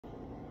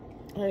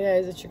Hi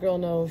guys, it's your girl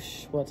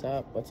Nosh. What's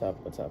up? What's up?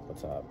 What's up?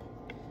 What's up?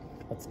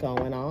 What's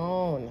going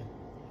on?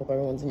 Hope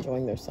everyone's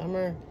enjoying their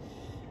summer.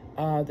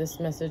 This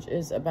message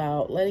is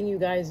about letting you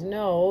guys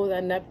know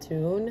that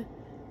Neptune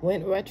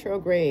went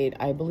retrograde.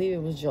 I believe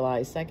it was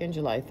July 2nd,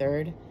 July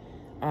 3rd,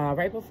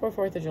 right before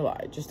 4th of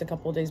July. Just a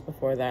couple of days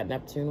before that,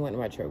 Neptune went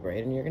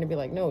retrograde. And you're going to be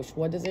like, Nosh,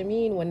 what does it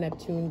mean when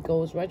Neptune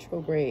goes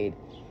retrograde?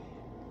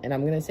 And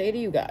I'm going to say to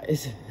you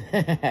guys,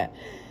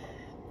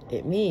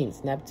 it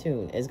means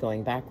Neptune is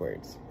going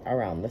backwards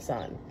around the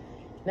sun.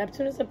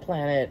 Neptune is a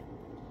planet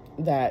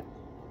that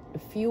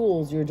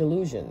fuels your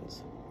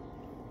delusions.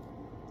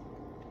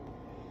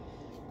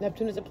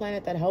 Neptune is a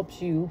planet that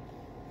helps you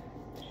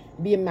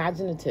be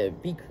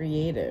imaginative, be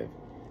creative.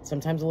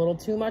 Sometimes a little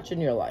too much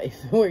in your life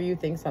where you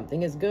think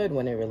something is good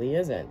when it really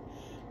isn't.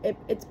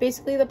 It's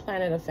basically the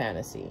planet of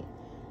fantasy.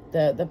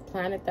 The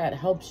planet that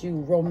helps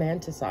you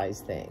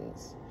romanticize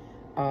things.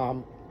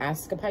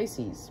 Ask a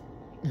Pisces.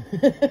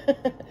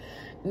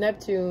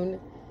 Neptune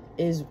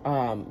is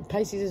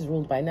Pisces is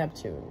ruled by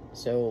Neptune.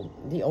 So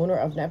the owner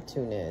of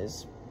Neptune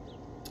is,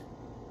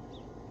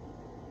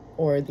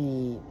 or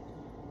the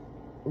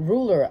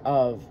ruler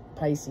of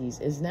Pisces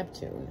is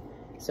Neptune.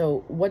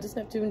 So what does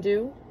Neptune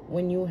do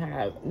when you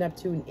have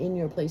Neptune in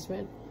your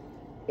placement?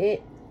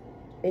 It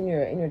in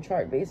your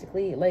chart,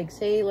 basically, like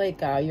say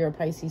you're a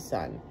Pisces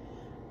sun.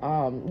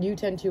 You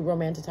tend to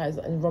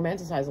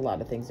romanticize a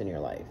lot of things in your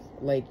life.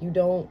 Like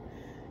you'll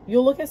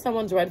look at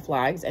someone's red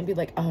flags and be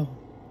like, oh,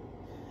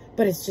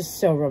 but it's just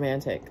so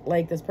romantic.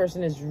 Like this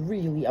person is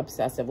really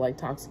obsessive, like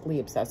toxically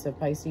obsessive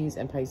Pisces,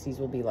 and Pisces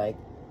will be like,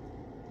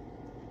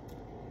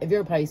 if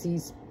you're a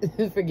Pisces,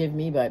 forgive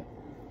me, but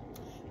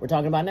we're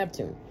talking about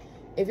Neptune.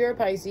 If you're a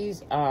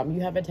Pisces, you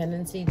have a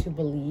tendency to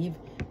believe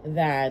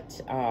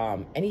that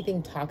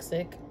anything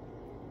toxic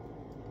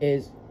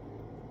is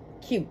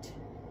cute,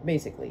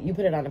 basically. You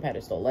put it on a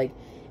pedestal. Like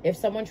if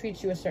someone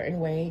treats you a certain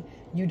way,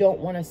 you don't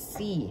want to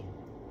see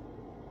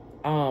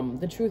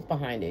the truth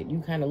behind it.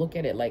 You kind of look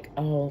at it like,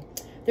 oh,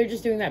 they're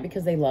just doing that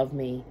because they love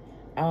me.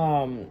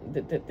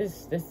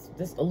 This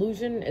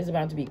illusion is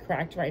about to be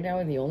cracked right now,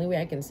 and the only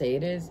way I can say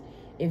it is,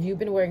 if you've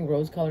been wearing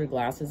rose-colored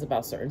glasses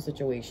about certain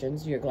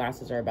situations, your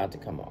glasses are about to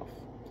come off.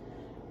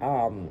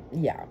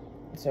 Yeah.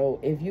 So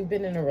if you've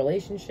been in a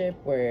relationship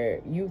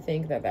where you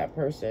think that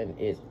person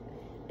is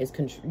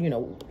you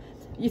know,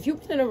 if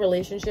you've been in a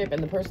relationship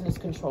and the person is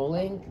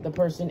controlling, the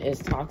person is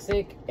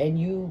toxic, and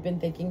you've been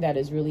thinking that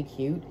is really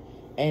cute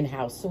and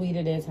how sweet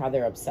it is, how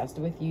they're obsessed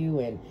with you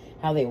and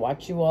how they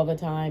watch you all the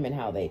time and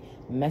how they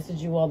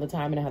message you all the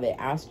time and how they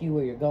ask you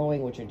where you're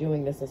going, what you're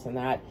doing, this and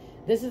that.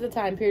 This is the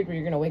time period where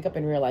you're going to wake up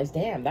and realize,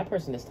 damn, that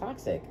person is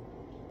toxic.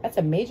 That's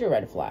a major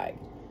red flag.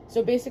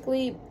 So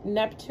basically,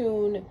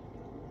 Neptune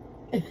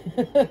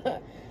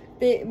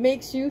it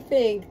makes you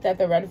think that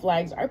the red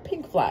flags are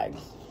pink flags,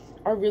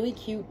 are really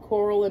cute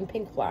coral and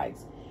pink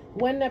flags.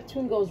 When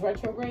Neptune goes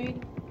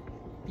retrograde,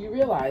 you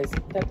realize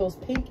that those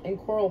pink and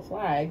coral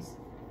flags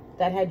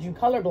that had you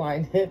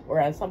colorblinded, or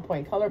at some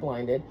point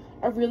colorblinded,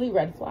 are really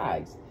red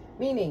flags.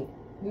 Meaning,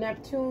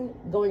 Neptune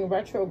going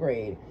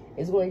retrograde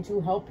is going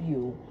to help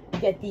you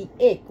get the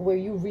ick where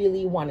you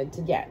really wanted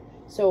to get.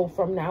 So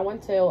from now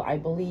until, I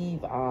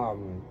believe, I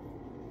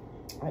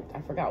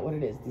forgot what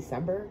it is,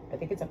 December? I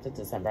think it's up to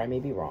December. I may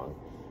be wrong.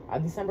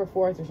 December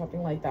 4th or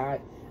something like that.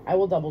 I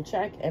will double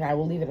check and I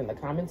will leave it in the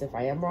comments if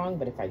I am wrong.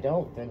 But if I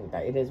don't, then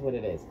it is what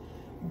it is.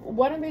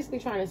 What I'm basically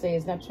trying to say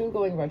is Neptune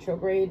going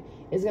retrograde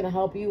is going to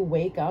help you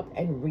wake up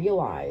and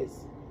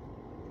realize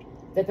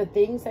that the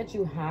things that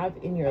you have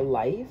in your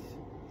life,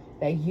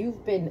 that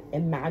you've been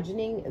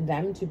imagining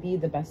them to be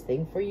the best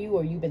thing for you,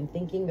 or you've been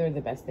thinking they're the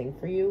best thing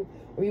for you,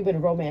 or you've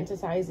been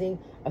romanticizing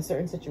a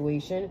certain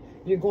situation,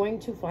 you're going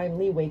to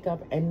finally wake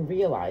up and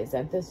realize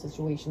that this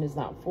situation is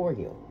not for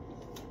you.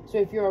 So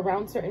if you're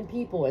around certain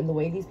people and the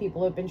way these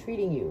people have been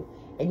treating you,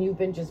 and you've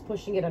been just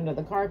pushing it under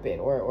the carpet,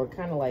 or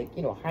kind of like,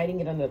 you know, hiding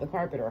it under the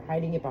carpet, or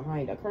hiding it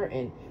behind a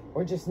curtain,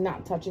 or just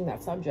not touching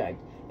that subject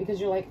because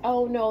you're like,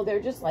 oh no,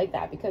 they're just like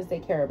that because they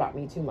care about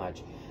me too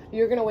much.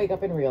 You're going to wake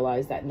up and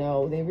realize that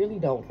no, they really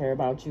don't care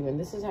about you, and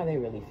this is how they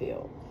really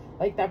feel.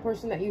 Like that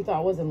person that you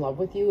thought was in love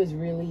with you is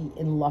really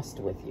in lust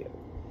with you,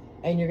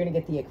 and you're going to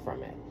get the ick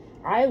from it.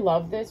 I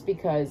love this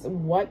because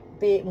one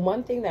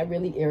thing that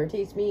really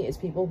irritates me is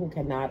people who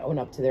cannot own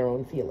up to their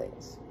own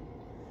feelings.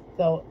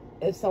 So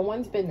if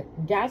someone's been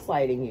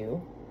gaslighting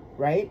you,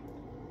 right?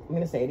 I'm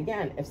going to say it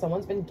again. If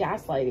someone's been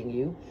gaslighting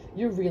you,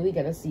 you're really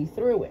going to see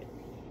through it.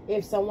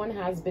 If someone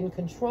has been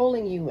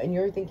controlling you and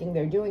you're thinking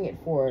they're doing it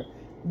for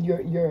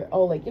your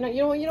oh, like, you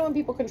know when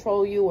people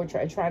control you or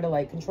try to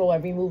like control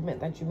every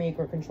movement that you make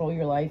or control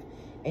your life,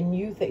 and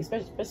you think,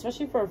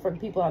 especially for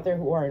people out there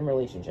who are in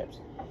relationships,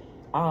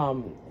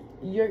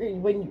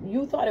 when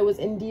you thought it was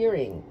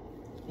endearing,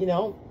 you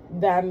know,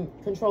 them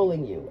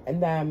controlling you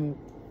and them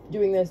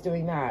doing this,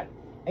 doing that,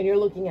 and you're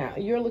looking at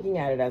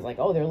it as like,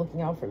 oh, they're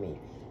looking out for me.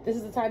 This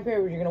is the time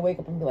period where you're going to wake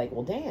up and be like,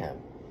 well, damn,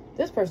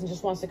 this person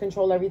just wants to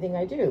control everything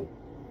I do.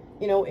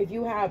 You know, if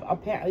you have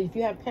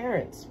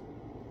parents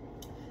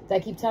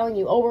that keep telling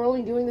you, oh, we're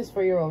only doing this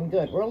for your own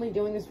good. We're only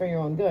doing this for your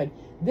own good.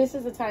 This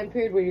is a time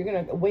period where you're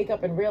going to wake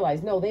up and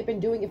realize, no, they've been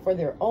doing it for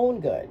their own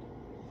good.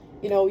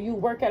 You know, you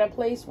work at a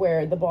place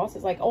where the boss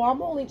is like, oh,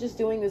 I'm only just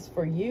doing this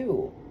for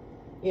you.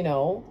 You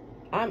know,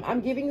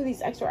 I'm giving you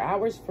these extra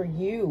hours for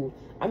you.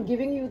 I'm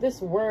giving you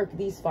this work,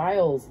 these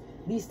files,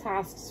 these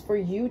tasks for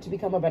you to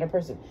become a better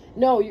person.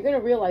 No, you're going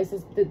to realize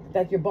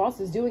that your boss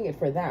is doing it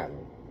for them.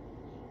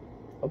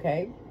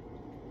 Okay?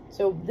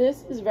 So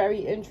this is very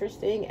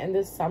interesting, and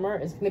this summer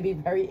is going to be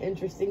very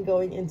interesting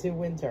going into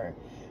winter,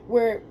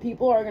 where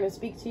people are going to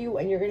speak to you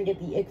and you're going to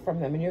get the ick from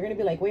them, and you're going to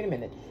be like, wait a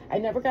minute, I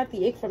never got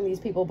the ick from these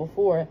people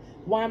before.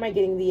 Why am I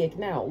getting the ick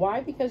now?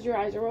 Why? Because your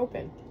eyes are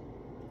open.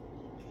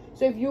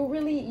 So if you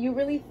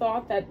really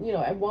thought that, you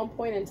know, at one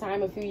point in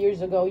time a few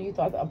years ago, you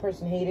thought that a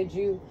person hated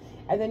you,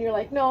 and then you're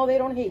like, no, they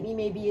don't hate me,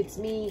 maybe it's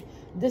me.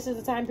 This is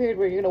a time period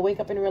where you're going to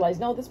wake up and realize,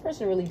 no, this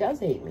person really does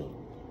hate me.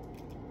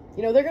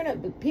 You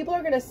know, people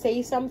are going to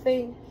say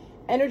something.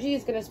 Energy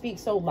is going to speak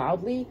so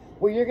loudly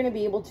where you're going to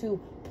be able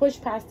to push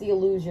past the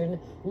illusion,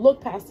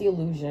 look past the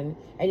illusion,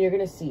 and you're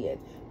going to see it.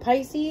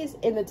 Pisces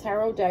in the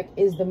tarot deck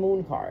is the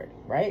moon card,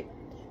 right?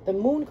 The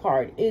moon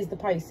card is the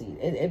Pisces.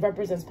 It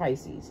represents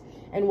Pisces.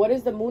 And what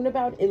is the moon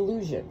about?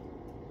 Illusion,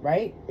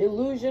 right?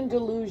 Illusion,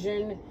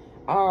 delusion.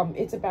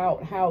 It's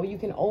about how you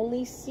can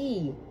only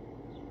see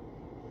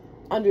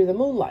under the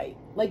moonlight.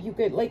 Like you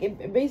could,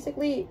 like,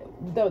 basically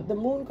the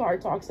moon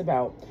card talks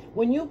about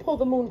when you pull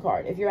the moon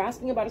card, if you're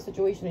asking about a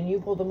situation and you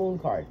pull the moon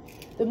card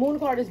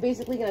is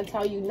basically going to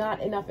tell you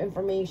not enough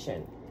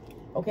information.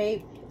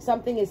 Okay.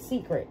 Something is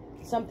secret.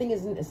 Something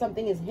is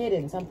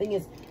hidden. Something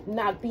is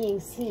not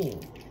being seen.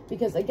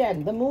 Because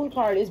again, the moon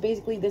card is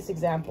basically this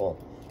example.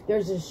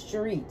 There's a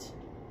street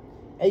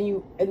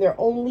and there are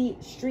only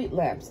street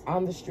lamps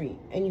on the street,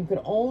 and you could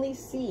only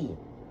see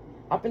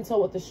up until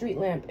what the street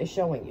lamp is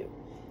showing you.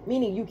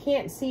 Meaning you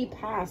can't see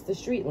past the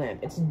street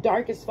lamp. It's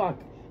dark as fuck.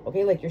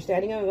 Okay, like you're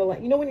standing under the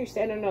lamp. You know when you're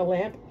standing under a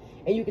lamp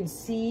and you can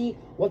see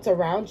what's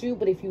around you,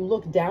 but if you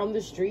look down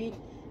the street,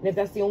 and if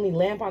that's the only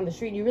lamp on the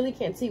street, you really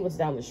can't see what's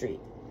down the street,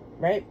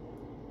 right?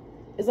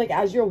 It's like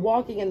as you're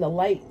walking and the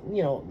light,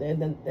 you know,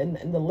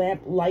 and the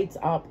lamp lights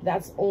up,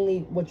 that's only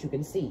what you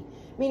can see.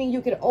 Meaning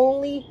you can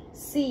only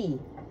see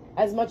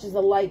as much as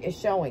the light is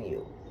showing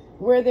you.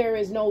 Where there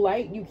is no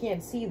light, you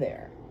can't see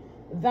there.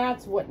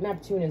 That's what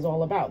Neptune is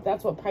all about.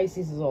 That's what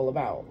Pisces is all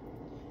about.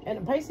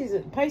 And Pisces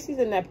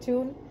and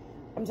Neptune,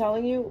 I'm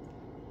telling you,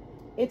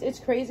 it's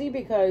crazy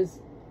because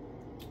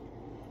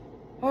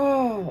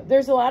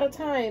there's a lot of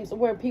times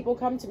where people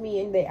come to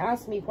me and they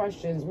ask me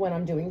questions when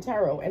I'm doing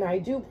tarot, and I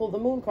do pull the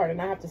moon card,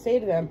 and I have to say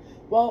to them,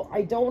 well,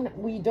 I don't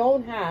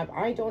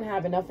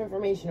have enough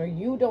information, or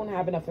you don't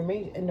have enough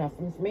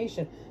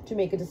information to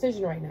make a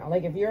decision right now.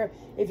 Like if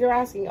you're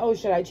asking, oh,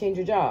 should I change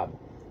your job?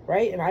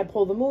 Right? And I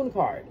pull the moon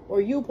card, or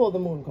you pull the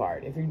moon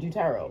card if you do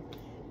tarot.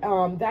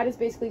 That is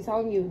basically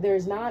telling you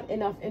there's not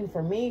enough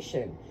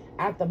information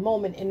at the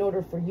moment in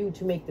order for you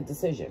to make the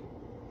decision.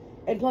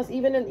 And plus,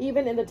 even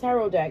in the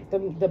tarot deck,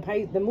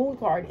 the moon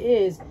card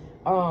is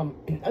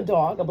a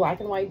dog, a black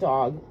and white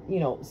dog. You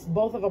know,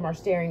 both of them are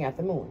staring at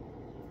the moon.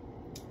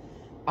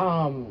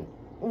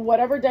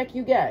 Whatever deck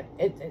you get,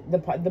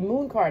 the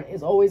moon card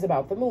is always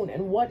about the moon.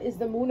 And what is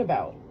the moon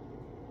about?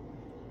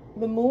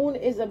 The moon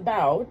is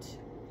about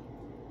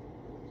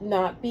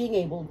not being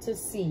able to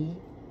see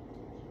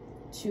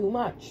too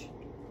much.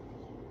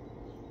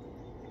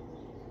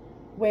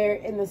 Where,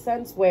 in the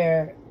sense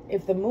where,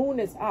 if the moon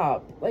is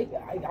up, like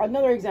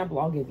another example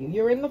I'll give you,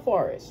 you're in the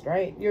forest,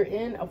 right? You're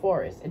in a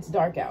forest. It's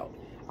dark out.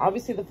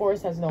 Obviously, the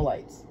forest has no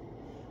lights.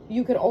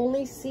 You could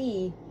only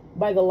see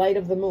by the light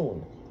of the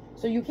moon.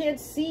 So you can't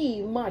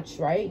see much,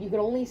 right? You can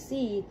only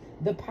see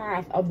the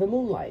path of the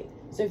moonlight.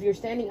 So if you're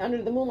standing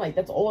under the moonlight,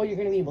 that's all you're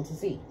going to be able to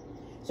see.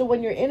 So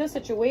when you're in a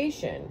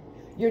situation,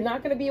 you're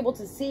not going to be able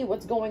to see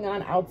what's going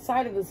on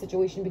outside of the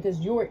situation because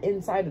you're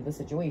inside of the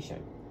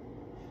situation.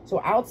 So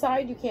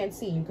outside, you can't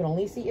see. You can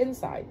only see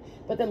inside.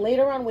 But then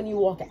later on, when you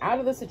walk out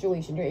of the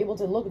situation, you're able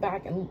to look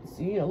back and,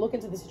 you know, look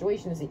into the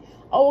situation and see,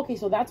 oh, okay,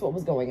 so that's what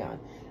was going on.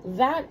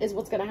 That is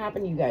what's going to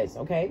happen to you guys,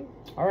 okay?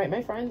 All right,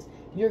 my friends,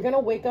 you're going to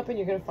wake up and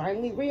you're going to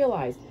finally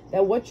realize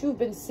that what you've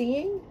been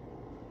seeing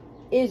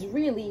is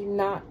really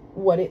not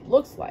what it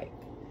looks like.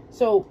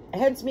 So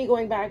hence me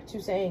going back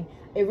to saying,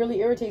 it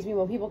really irritates me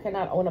when people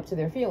cannot own up to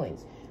their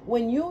feelings.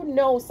 When you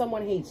know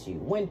someone hates you,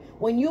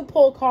 when you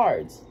pull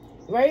cards,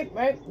 right?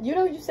 You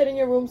know, you sit in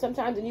your room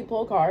sometimes and you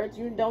pull cards.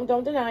 You don't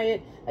deny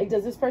it. Like,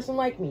 does this person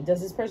like me?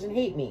 Does this person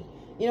hate me?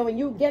 You know, when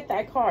you get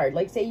that card,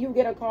 like say you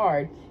get a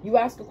card, you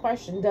ask a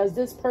question, does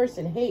this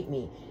person hate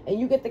me? And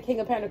you get the King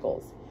of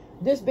Pentacles.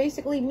 This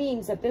basically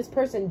means that this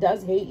person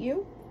does hate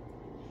you,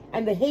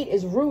 and the hate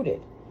is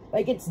rooted.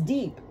 Like, it's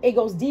deep. It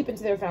goes deep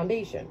into their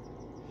foundation.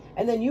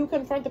 And then you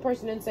confront the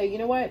person and say, you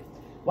know what?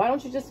 Why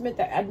don't you just admit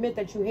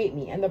that you hate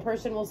me? And the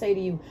person will say to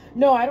you,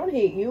 no, I don't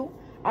hate you.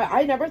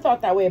 I never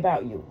thought that way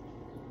about you.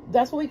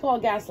 That's what we call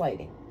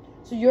gaslighting.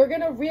 So you're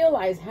going to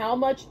realize how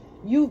much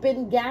you've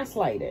been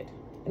gaslighted.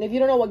 And if you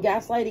don't know what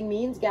gaslighting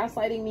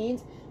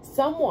means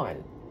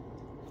someone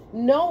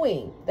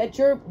knowing that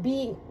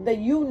that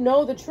you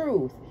know the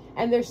truth,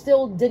 and they're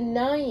still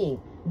denying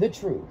the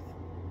truth.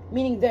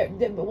 Meaning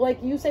that,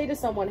 like you say to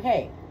someone,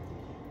 hey,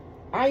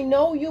 I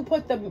know you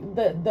put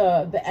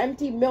the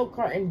empty milk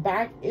carton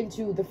back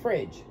into the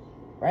fridge,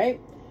 right?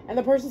 And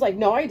the person's like,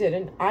 no, I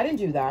didn't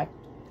do that.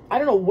 I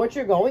don't know what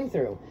you're going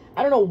through.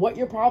 I don't know what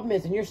your problem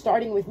is, and you're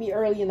starting with me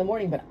early in the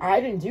morning, but I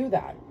didn't do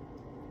that.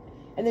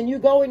 And then you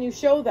go and you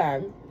show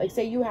them, like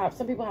say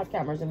some people have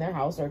cameras in their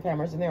house or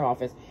cameras in their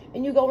office,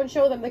 and you go and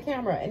show them the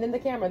camera, and in the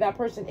camera, that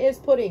person is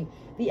putting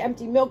the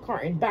empty milk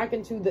carton back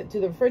into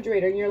the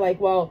refrigerator, and you're like,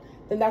 well,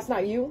 then that's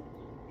not you.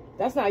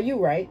 That's not you,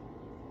 right?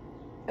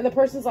 And the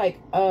person's like,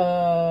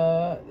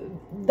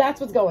 that's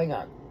what's going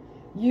on.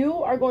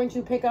 You are going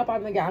to pick up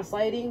on the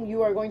gaslighting.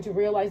 You are going to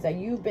realize that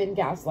you've been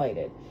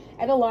gaslighted.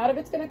 And a lot of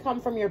it's going to come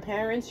from your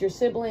parents, your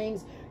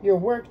siblings, your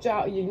work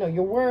job,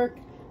 your work,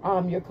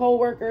 your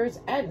co-workers,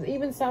 and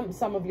even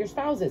some of your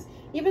spouses,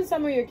 even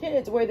some of your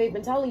kids, where they've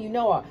been telling you,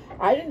 no,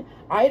 I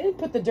didn't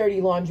put the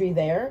dirty laundry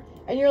there.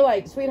 And you're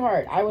like,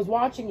 sweetheart, I was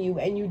watching you,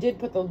 and you did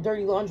put the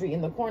dirty laundry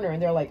in the corner.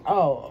 And they're like,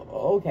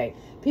 oh, okay.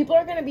 People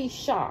are going to be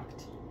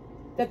shocked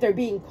that they're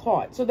being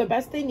caught. So the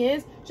best thing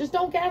is, just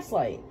don't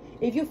gaslight.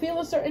 If you feel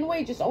a certain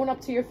way, just own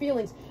up to your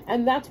feelings.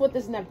 And that's what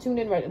this Neptune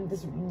and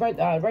this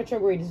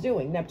retrograde is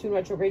doing. Neptune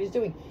retrograde is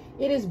doing.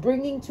 It is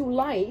bringing to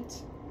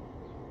light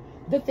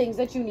the things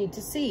that you need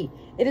to see.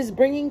 It is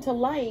bringing to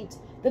light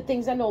the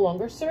things that no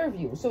longer serve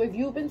you. So if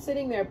you've been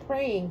sitting there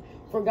praying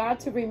for God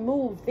to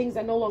remove things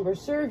that no longer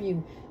serve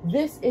you,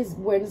 this is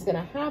when it's going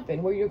to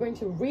happen, where you're going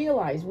to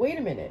realize, wait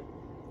a minute,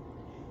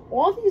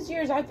 all these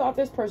years I thought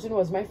this person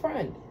was my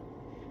friend.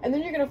 And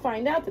then you're going to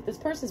find out that this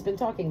person's been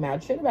talking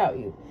mad shit about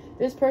you.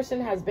 This person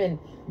has been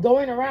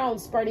going around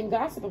spreading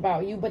gossip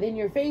about you, but in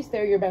your face,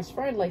 they're your best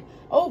friend. Like,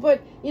 oh,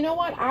 but you know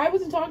what? I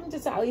wasn't talking to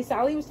Sally.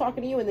 Sally was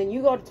talking to you. And then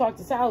you go to talk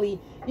to Sally.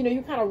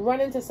 You kind of run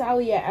into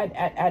Sally at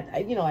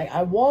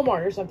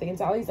Walmart or something. And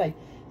Sally's like,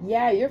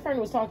 yeah, your friend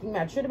was talking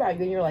mad shit about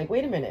you. And you're like,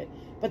 wait a minute.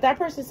 But that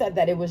person said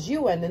that it was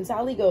you. And then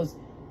Sally goes,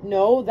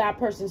 no, that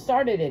person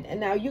started it.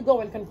 And now you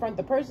go and confront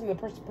the person. The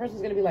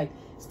person's going to be like,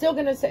 still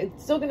going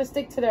to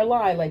stick to their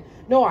lie. Like,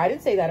 no, I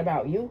didn't say that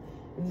about you.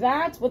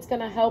 That's what's going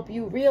to help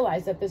you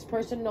realize that this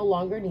person no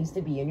longer needs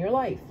to be in your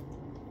life.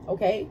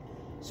 Okay?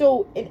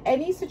 So in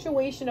any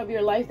situation of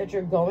your life that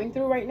you're going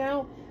through right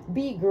now,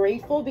 be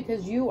grateful,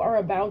 because you are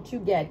about to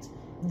get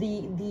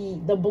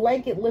the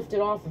blanket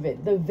lifted off of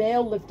it, the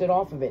veil lifted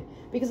off of it.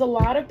 Because a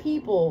lot of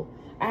people,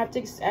 I have to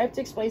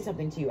explain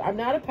something to you. I'm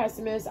not a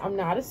pessimist. I'm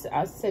not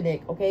a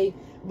cynic, okay?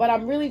 But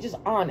I'm really just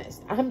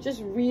honest. I'm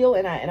just real,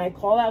 and I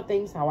call out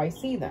things how I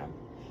see them.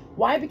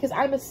 Why? Because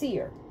I'm a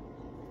seer.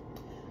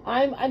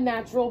 I'm a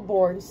natural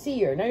born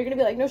seer. Now you're going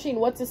to be like, no,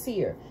 Sheen, what's a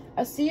seer?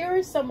 A seer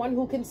is someone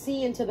who can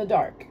see into the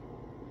dark.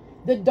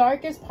 The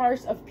darkest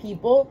parts of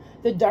people,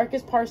 the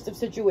darkest parts of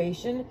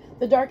situation,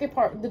 the darkest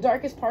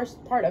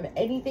part of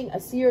anything, a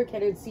seer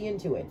can see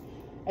into it.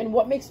 And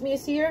what makes me a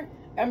seer?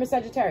 I'm a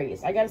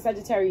Sagittarius. I got a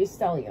Sagittarius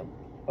stellium.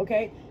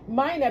 Okay?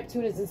 My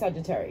Neptune is in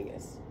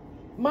Sagittarius.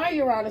 My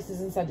Uranus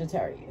is in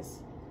Sagittarius.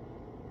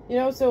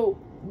 So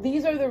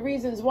these are the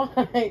reasons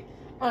why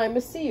I'm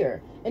a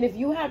seer. And if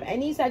you have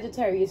any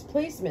Sagittarius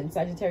placement,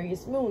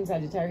 Sagittarius moon,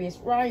 Sagittarius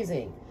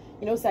rising,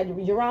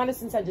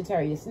 Uranus in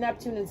Sagittarius,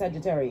 Neptune in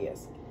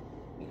Sagittarius,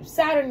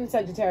 Saturn in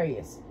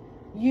Sagittarius,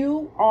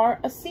 you are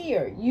a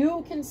seer.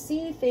 You can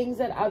see things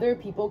that other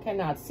people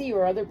cannot see,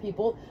 or other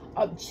people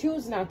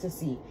choose not to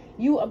see.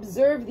 You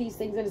observe these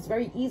things, and it's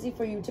very easy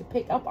for you to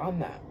pick up on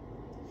that.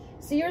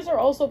 Seers are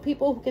also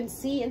people who can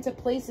see into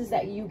places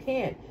that you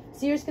can't.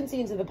 Seers can see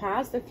into the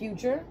past, the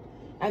future,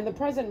 and the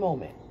present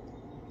moment.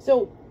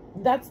 So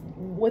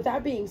with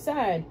that being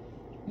said,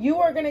 you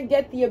are going to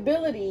get the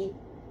ability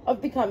of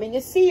becoming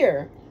a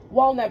seer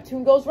while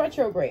Neptune goes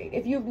retrograde.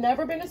 If you've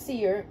never been a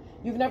seer,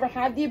 you've never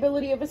had the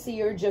ability of a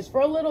seer, just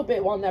for a little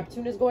bit while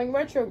Neptune is going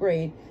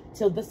retrograde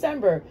till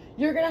December,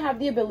 you're going to have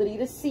the ability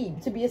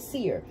to be a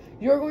seer.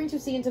 You're going to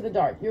see into the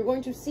dark. You're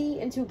going to see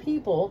into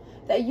people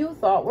that you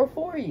thought were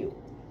for you.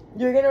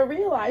 You're going to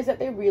realize that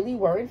they really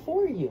weren't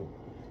for you.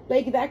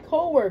 Like that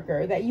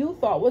coworker that you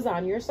thought was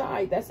on your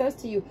side that says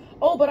to you,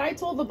 oh, but I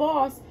told the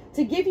boss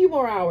to give you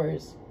more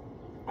hours.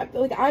 I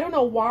don't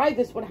know why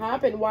this would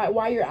happen,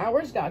 why your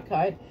hours got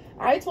cut.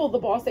 I told the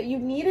boss that you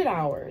needed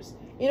hours.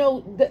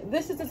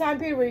 This is the time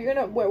period where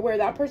you're where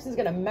that person's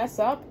gonna mess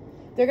up.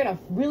 They're gonna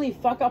really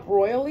fuck up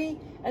royally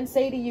and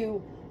say to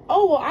you,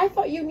 oh, well, I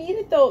thought you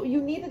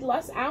needed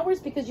less hours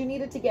because you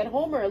needed to get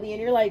home early.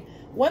 And you're like,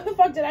 when the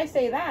fuck did I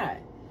say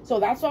that? So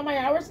that's why my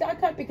hours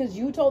got cut, because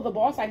you told the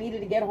boss I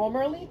needed to get home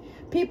early.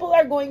 People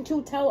are going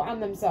to tell on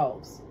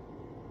themselves.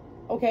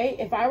 Okay?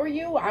 If I were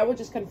you, I would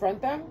just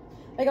confront them.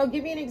 Like, I'll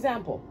give you an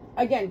example.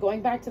 Again,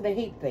 going back to the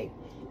hate thing.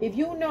 If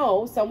you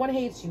know someone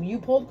hates you, you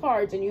pulled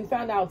cards and you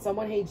found out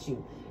someone hates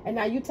you, And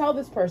now you tell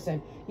this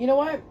person, you know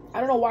what? I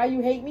don't know why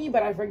you hate me,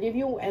 but I forgive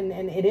you. And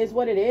it is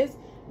what it is.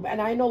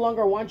 And I no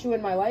longer want you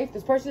in my life.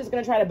 This person is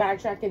going to try to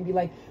backtrack and be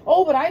like,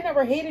 oh, but I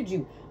never hated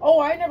you. Oh,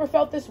 I never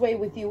felt this way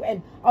with you.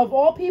 And of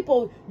all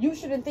people, you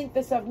shouldn't think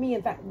this of me.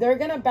 In fact, they're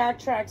going to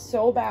backtrack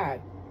so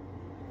bad.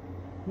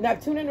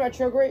 Neptune in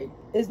retrograde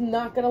is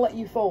not going to let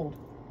you fold.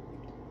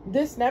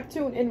 This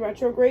Neptune in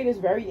retrograde is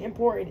very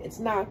important. It's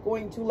not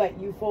going to let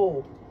you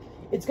fold.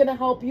 It's going to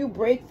help you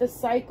break the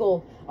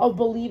cycle of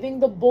believing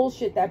the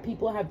bullshit that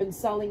people have been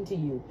selling to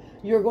you.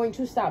 You're going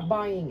to stop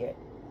buying it.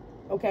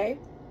 Okay?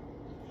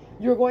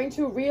 You're going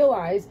to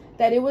realize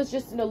that it was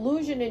just an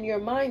illusion in your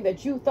mind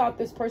that you thought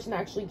this person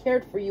actually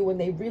cared for you when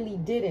they really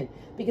didn't.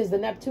 Because the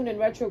Neptune in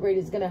retrograde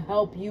is going to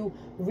help you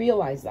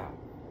realize that.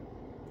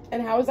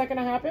 And how is that going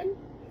to happen?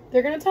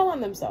 They're going to tell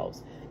on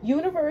themselves.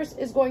 Universe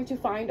is going to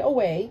find a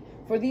way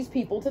for these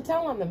people to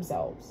tell on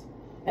themselves.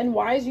 And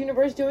why is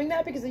universe doing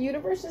that? Because the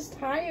universe is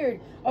tired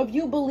of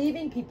you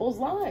believing people's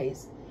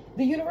lies.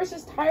 The universe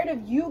is tired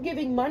of you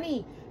giving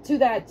money to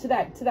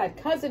that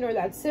cousin or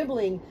that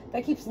sibling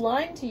that keeps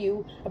lying to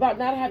you about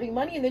not having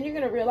money. And then you're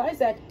going to realize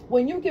that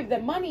when you give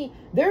them money,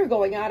 they're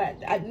going out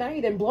at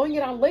night and blowing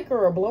it on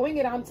liquor or blowing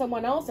it on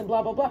someone else and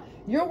blah, blah, blah.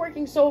 You're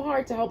working so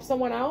hard to help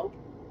someone out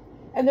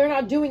and they're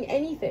not doing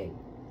anything.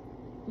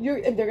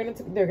 They're going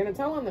to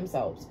tell on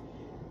themselves.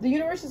 The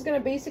universe is going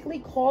to basically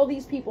call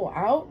these people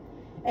out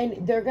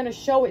and they're going to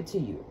show it to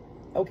you.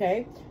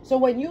 Okay? So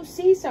when you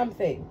see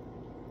something,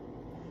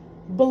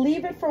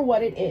 believe it for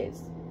what it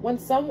is. When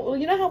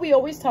you know how we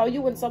always tell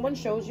you when someone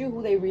shows you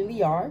who they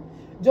really are,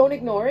 don't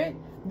ignore it.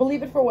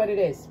 Believe it for what it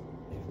is.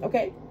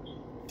 Okay?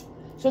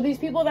 So these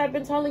people that have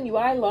been telling you,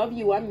 I love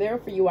you, I'm there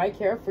for you, I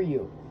care for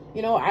you.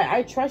 You know,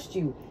 I trust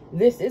you.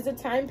 This is a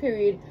time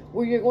period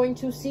where you're going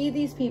to see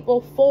these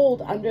people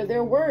fold under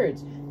their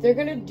words. They're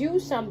going to do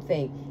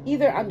something,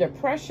 either under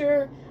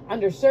pressure,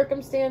 under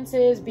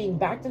circumstances, being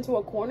backed into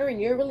a corner, and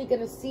you're really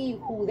going to see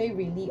who they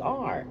really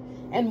are.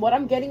 And what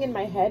I'm getting in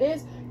my head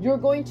is you're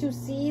going to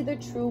see the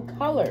true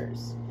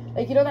colors.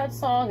 Like, you know that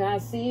song, I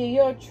see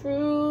your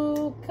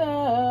true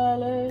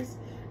colors.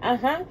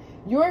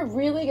 You're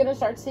really going to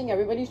start seeing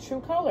everybody's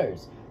true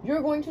colors.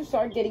 You're going to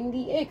start getting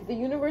the ick. The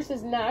universe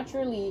is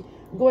naturally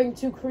going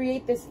to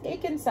create this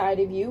ick inside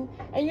of you,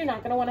 and you're not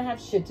going to want to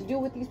have shit to do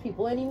with these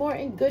people anymore.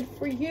 And good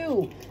for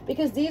you,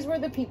 because these were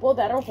the people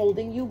that are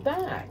holding you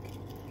back.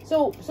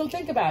 So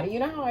think about it. You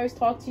know how I always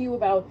talk to you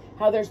about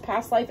how there's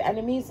past life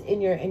enemies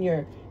in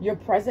your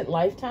present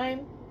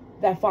lifetime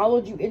that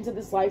followed you into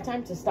this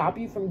lifetime to stop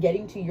you from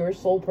getting to your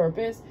soul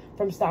purpose,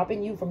 from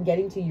stopping you from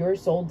getting to your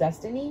soul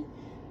destiny?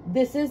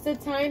 This is the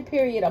time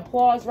period.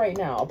 Applause right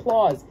now.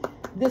 Applause.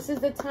 This is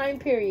the time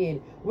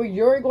period where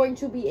you're going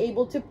to be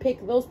able to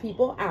pick those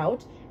people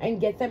out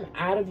and get them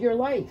out of your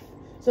life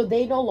so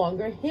they no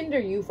longer hinder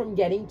you from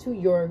getting to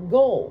your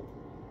goal.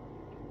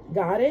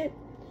 Got it?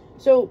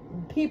 So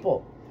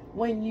people,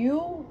 when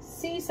you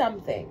see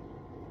something,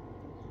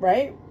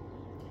 right,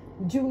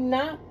 do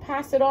not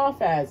pass it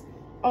off as,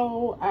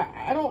 oh,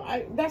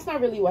 that's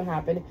not really what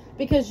happened,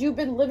 because you've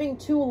been living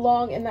too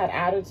long in that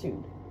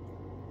attitude.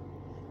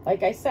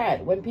 Like I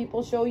said, when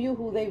people show you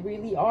who they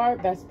really are,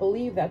 best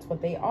believe that's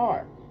what they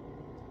are.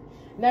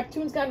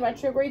 Neptune's gone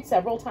retrograde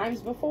several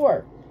times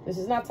before. This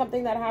is not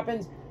something that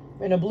happens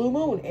in a blue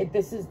moon.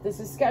 This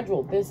is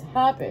scheduled. This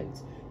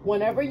happens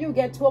whenever you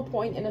get to a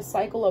point in a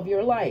cycle of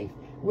your life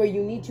where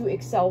you need to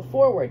excel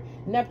forward.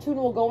 Neptune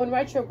will go in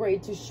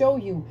retrograde to show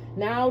you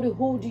now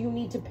who do you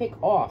need to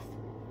pick off,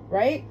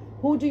 right?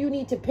 Who do you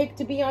need to pick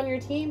to be on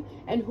your team,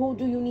 and who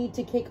do you need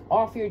to kick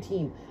off your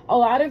team? A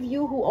lot of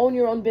you who own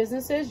your own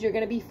businesses, you're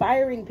going to be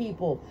firing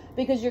people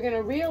because you're going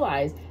to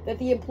realize that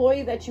the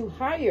employee that you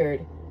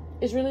hired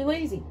is really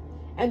lazy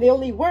and they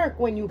only work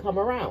when you come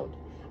around.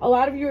 A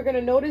lot of you are going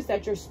to notice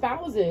that your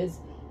spouses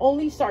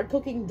only start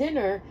cooking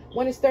dinner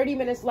when it's 30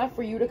 minutes left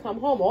for you to come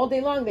home. All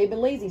day long, they've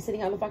been lazy,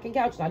 sitting on the fucking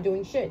couch, not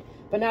doing shit.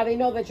 But now they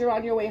know that you're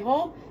on your way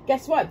home.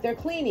 Guess what? They're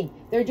cleaning.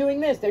 They're doing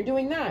this. They're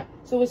doing that.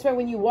 So it's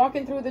when you walk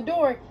in through the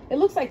door, it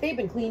looks like they've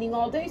been cleaning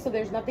all day, so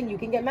there's nothing you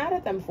can get mad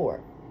at them for.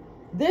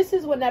 This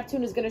is what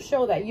Neptune is going to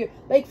show that you,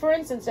 like, for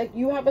instance, like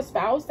you have a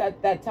spouse that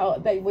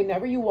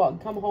whenever you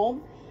come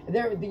home,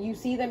 you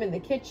see them in the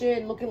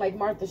kitchen looking like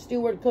Martha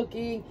Stewart,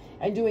 cooking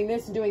and doing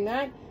this and doing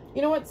that.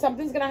 You know what?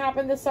 Something's going to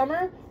happen this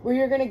summer where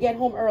you're going to get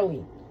home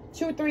early,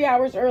 2 or 3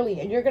 hours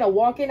early, and you're going to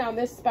walk in on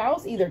this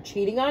spouse either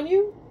cheating on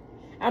you.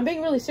 I'm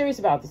being really serious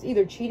about this.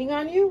 Either cheating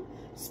on you,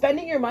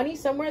 spending your money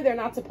somewhere they're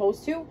not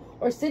supposed to,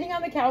 or sitting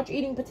on the couch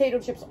eating potato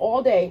chips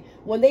all day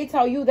when they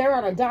tell you they're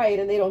on a diet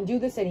and they don't do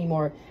this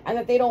anymore and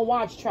that they don't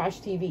watch trash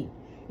TV.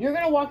 You're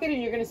going to walk in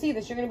and you're going to see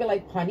this. You're going to be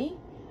like, honey,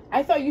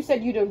 I thought you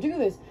said you don't do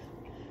this.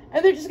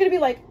 And they're just going to be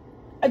like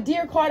a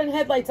deer caught in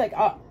headlights, like,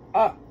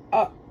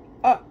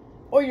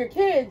 or your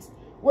kids,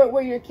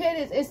 where your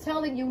kid is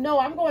telling you, no,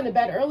 I'm going to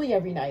bed early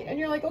every night. And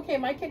you're like, okay,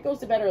 my kid goes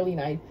to bed early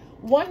night.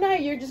 One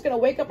night, you're just going to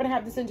wake up and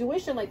have this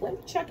intuition, like, let me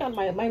check on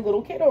my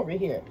little kid over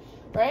here,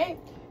 right?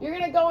 You're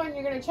going to go and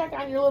you're going to check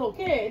on your little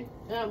kid.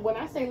 When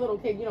I say little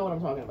kid, you know what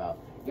I'm talking about.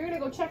 you're going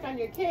to go check on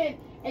your kid,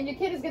 and your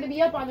kid is going to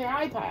be up on their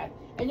iPad.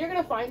 And you're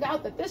going to find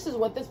out that this is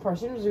what this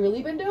person has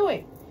really been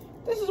doing.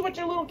 This is what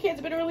your little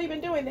kid's really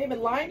been doing. They've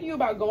been lying to you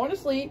about going to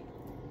sleep,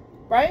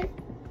 right?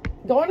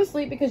 Going to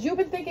sleep because you've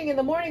been thinking in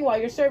the morning while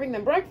you're serving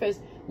them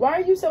breakfast, why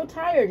are you so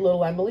tired,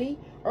 little Emily?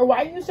 Or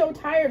why are you so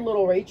tired,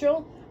 little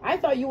Rachel? I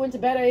thought you went to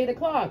bed at 8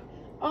 o'clock.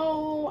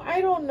 Oh,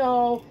 I don't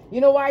know. You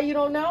know why you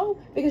don't know?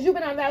 Because you've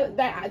been on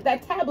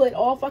that tablet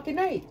all fucking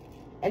night.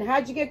 And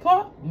how'd you get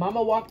caught?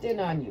 Mama walked in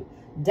on you.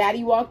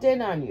 Daddy walked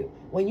in on you.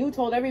 When you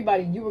told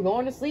everybody you were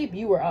going to sleep,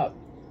 you were up.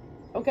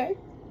 Okay?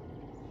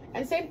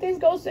 And same thing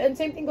goes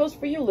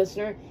for you,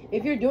 listener.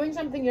 If you're doing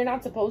something you're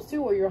not supposed to,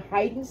 or you're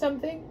hiding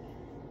something,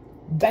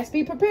 best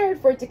be prepared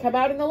for it to come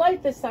out in the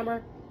light this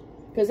summer.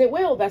 Because it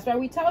will. That's why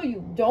we tell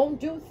you, don't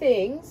do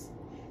things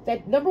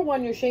that, number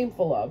one, you're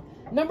shameful of.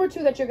 Number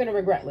two, that you're going to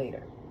regret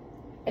later.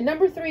 And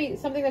number three,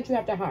 something that you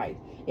have to hide.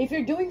 If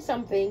you're doing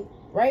something,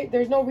 right,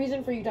 there's no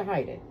reason for you to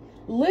hide it.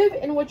 Live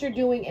in what you're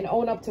doing and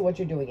own up to what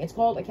you're doing. It's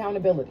called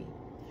accountability.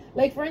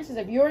 Like, for instance,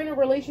 if you're in a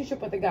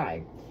relationship with a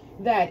guy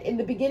that in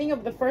the beginning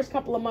of the first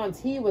couple of months,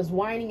 he was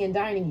whining and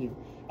dining you,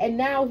 and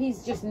now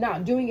he's just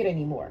not doing it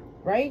anymore,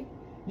 right?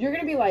 You're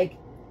going to be like,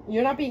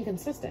 you're not being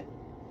consistent.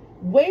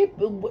 Way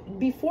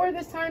before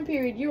this time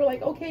period, you were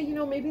like, okay, you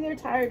know, maybe they're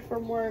tired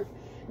from work.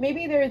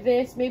 Maybe they're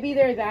this, maybe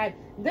they're that.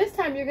 This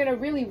time you're going to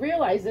really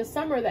realize this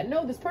summer that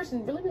no, this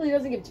person really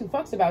doesn't give two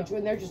fucks about you,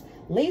 and they're just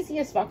lazy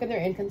as fuck and they're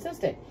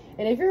inconsistent.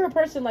 And if you're a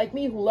person like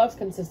me who loves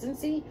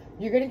consistency,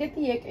 you're going to get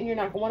the ick and you're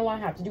not going to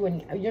want to have to do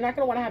any, you're not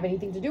going to want to have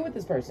anything to do with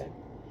this person.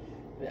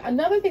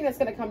 Another thing that's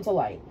going to come to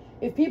light,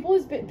 if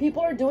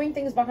people are doing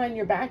things behind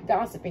your back,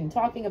 gossiping,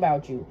 talking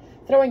about you,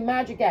 throwing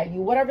magic at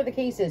you, whatever the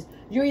case is,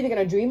 you're either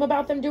going to dream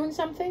about them doing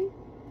something,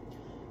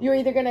 you're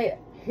either going to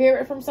hear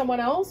it from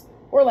someone else,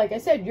 or like I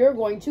said, you're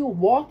going to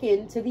walk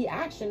into the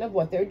action of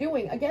what they're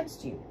doing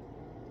against you.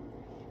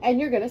 And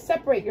you're going to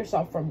separate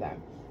yourself from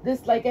them.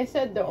 This, like I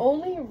said, the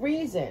only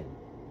reason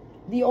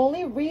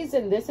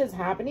this is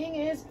happening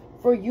is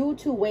for you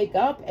to wake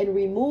up and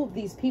remove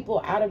these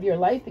people out of your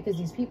life, because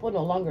these people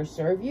no longer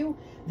serve you.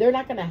 They're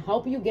not going to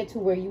help you get to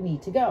where you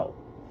need to go.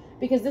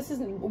 Because this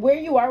isn't where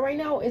you are right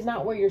now is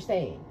not where you're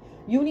staying.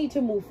 You need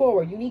to move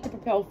forward. You need to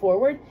propel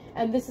forward.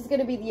 And this is going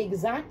to be the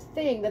exact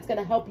thing that's going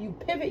to help you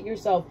pivot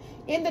yourself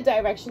in the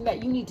direction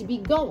that you need to be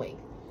going.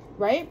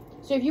 Right?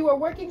 So if you are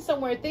working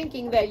somewhere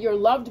thinking that you're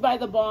loved by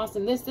the boss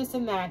and this,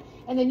 and that,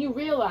 and then you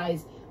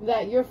realize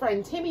that your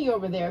friend Timmy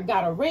over there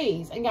got a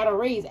raise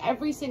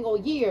every single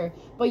year,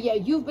 but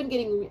yet you've been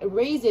getting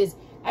raises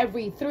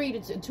every 2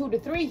 to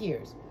 3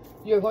 years.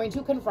 You're going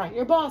to confront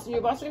your boss, and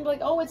your boss is going to be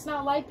like, oh, it's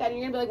not like that. And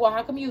you're going to be like, well,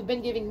 how come you've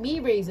been giving me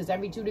raises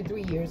every 2 to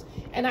 3 years?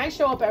 And I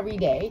show up every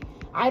day.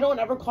 I don't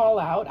ever call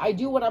out. I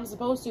do what I'm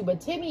supposed to.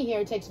 But Timmy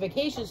here takes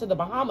vacations to the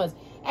Bahamas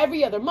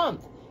every other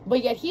month,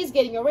 but yet he's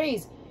getting a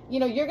raise. You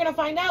know, you're going to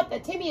find out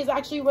that Timmy is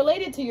actually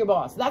related to your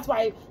boss. That's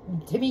why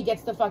Timmy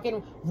gets the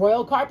fucking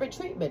royal carpet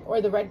treatment or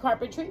the red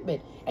carpet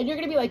treatment. And you're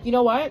going to be like, you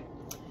know what?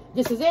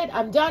 This is it.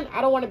 I'm done.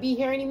 I don't want to be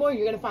here anymore.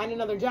 You're going to find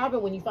another job.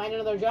 And when you find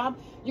another job,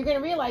 you're going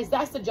to realize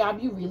that's the job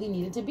you really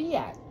needed to be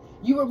at.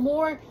 You were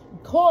more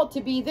called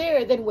to be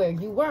there than where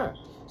you were.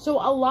 So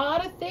a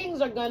lot of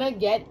things are going to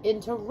get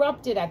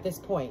interrupted at this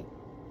point.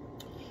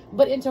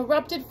 But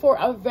interrupted for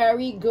a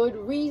very good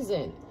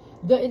reason.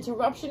 The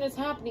interruption is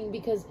happening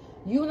because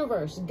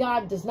universe,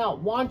 God does not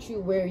want you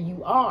where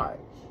you are.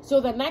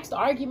 So the next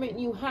argument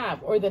you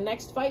have, or the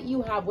next fight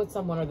you have with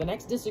someone, or the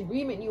next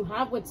disagreement you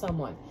have with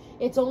someone,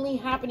 it's only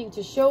happening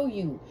to show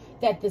you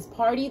that this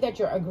party that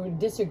you're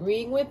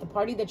disagreeing with, the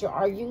party that you're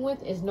arguing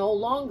with, is no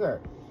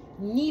longer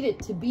needed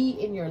to be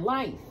in your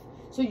life.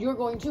 So you're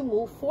going to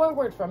move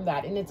forward from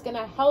that, and it's going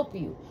to help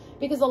you.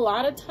 Because a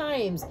lot of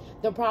times,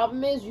 the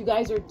problem is you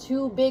guys are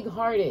too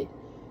big-hearted.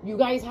 You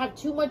guys have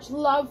too much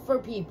love for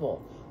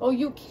people. Oh,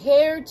 you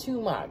care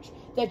too much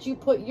that you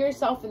put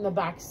yourself in the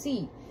back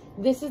seat.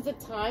 This is the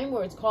time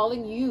where it's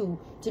calling you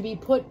to be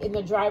put in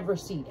the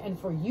driver's seat and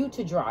for you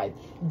to drive.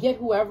 Get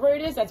whoever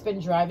it is that's been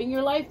driving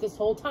your life this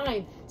whole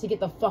time to get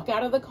the fuck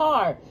out of the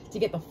car, to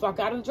get the fuck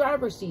out of the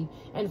driver's seat,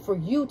 and for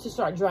you to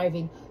start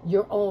driving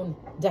your own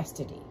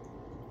destiny.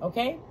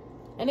 Okay?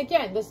 And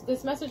again,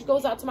 this message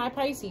goes out to my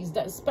Pisces,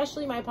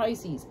 especially my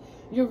Pisces.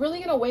 You're really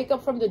going to wake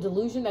up from the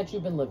delusion that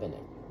you've been living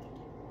in.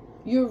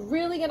 You're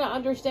really going to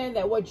understand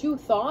that what you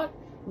thought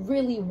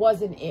really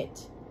wasn't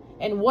it.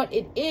 And what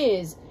it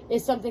is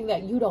something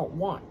that you don't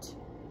want.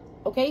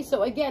 Okay?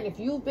 So again, if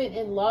you've been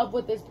in love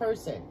with this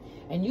person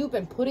and you've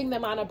been putting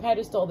them on a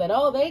pedestal that,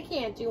 oh, they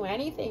can't do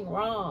anything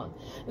wrong.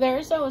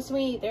 They're so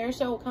sweet. They're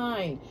so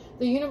kind.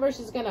 The universe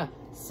is going to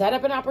set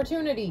up an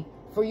opportunity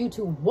for you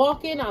to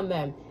walk in on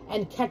them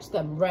and catch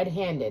them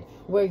red-handed,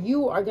 where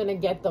you are going to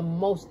get the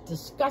most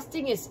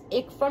disgustingest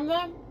ick from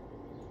them,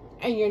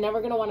 and you're never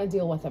going to want to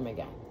deal with them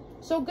again.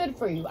 So good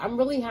for you. I'm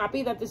really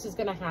happy that this is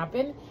going to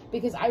happen,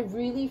 because I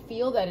really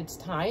feel that it's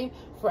time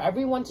for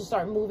everyone to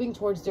start moving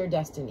towards their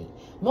destiny.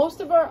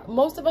 Most of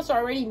us are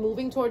already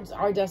moving towards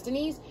our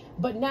destinies,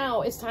 but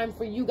now it's time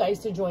for you guys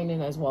to join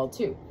in as well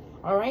too.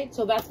 All right,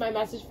 so that's my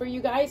message for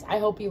you guys. I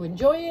hope you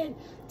enjoy it.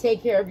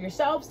 Take care of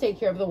yourselves. Take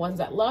care of the ones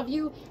that love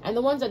you. And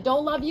the ones that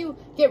don't love you,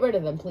 get rid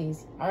of them,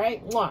 please. All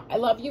right? Mwah. I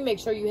love you. Make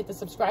sure you hit the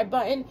subscribe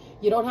button.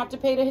 You don't have to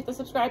pay to hit the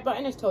subscribe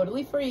button. It's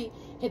totally free.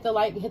 Hit the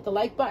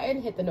like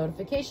button, hit the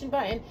notification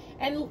button,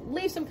 and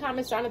leave some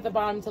comments down at the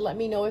bottom to let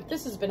me know if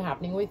this has been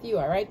happening with you.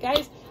 All right,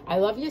 guys? I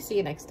love you. See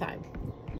you next time.